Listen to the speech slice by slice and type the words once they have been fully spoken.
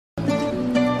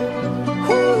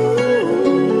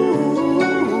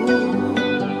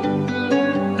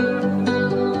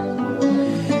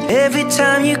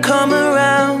time you come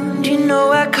around, you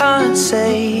know I can't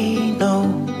say no.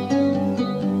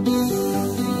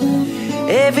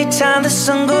 Every time the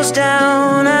sun goes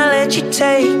down, I let you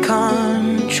take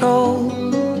control.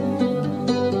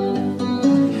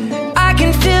 I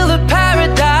can feel the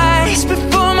paradise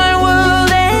before my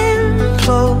world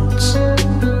implodes.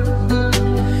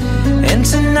 And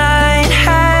tonight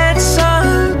had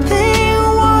something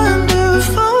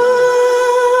wonderful.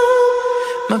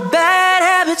 My bad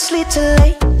habits lead to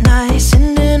late nights,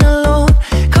 ending alone.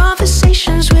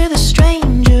 Conversations with a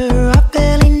stranger I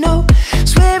barely know.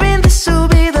 Swearing this will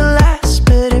be the last,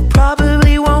 but it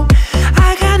probably won't.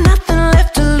 I got nothing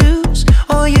left to lose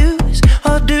or use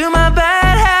or do. My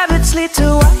bad habits lead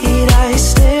to white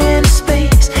eyes stare into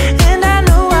space, and I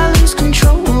know I lose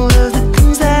control of the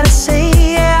things that I say.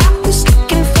 Yeah, I was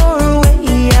looking for a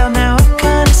way out, now I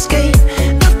can't escape.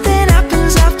 Nothing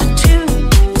happens after two.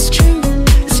 It's true,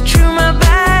 it's true. My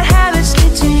bad habits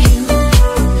lead to you.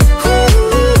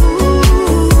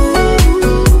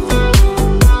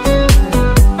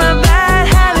 My bad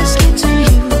habits lead to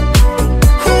you.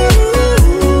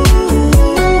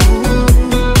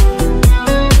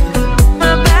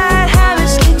 My bad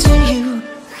habits lead to you.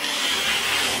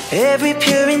 Every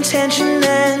pure intention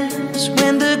ends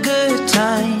when the good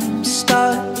times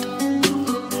start.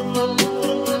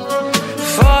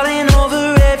 Falling over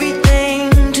everything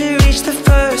to reach the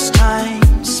first time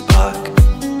spark.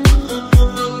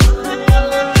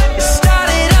 It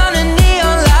started under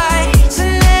neon lights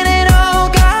and then it all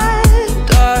got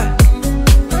dark.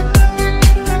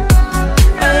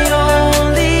 I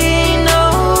only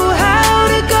know how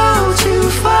to go too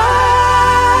far.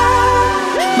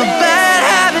 My bad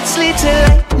habits lead to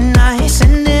late nights,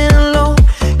 ending alone.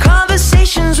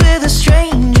 Conversations with a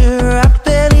stranger I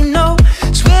barely know.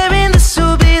 Swearing this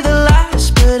will be the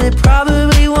last, but it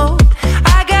probably won't.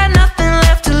 I got nothing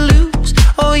left to lose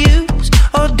or use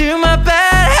or do. My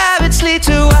bad habits lead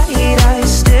to white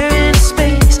eyes stare into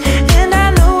space, and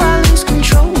I know I lose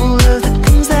control of the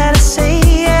things that I say.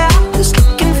 Yeah, I was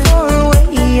looking for a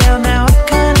way out, now I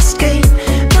can't escape.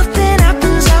 Nothing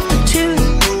happens after two.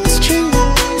 It's true,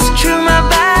 it's true. My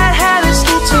bad habits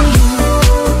lead to you.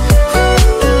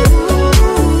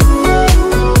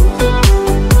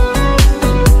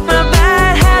 My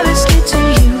bad habits lead to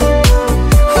you.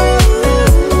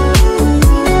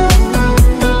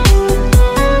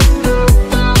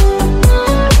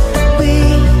 We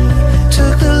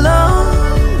took the long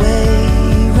way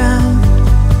round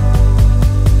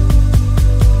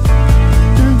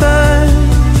and burned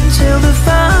till the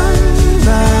fun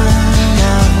ran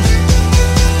out.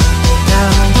 Now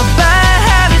my bad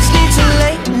habits lead to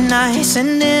late nights,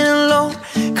 ending alone.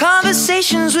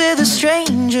 Conversations with a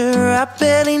stranger I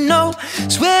barely know.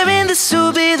 Swearing this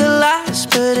will be the last,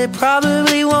 but it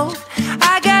probably won't.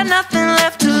 I got nothing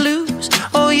left to lose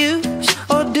or use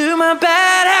or do. My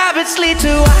bad habits lead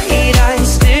to white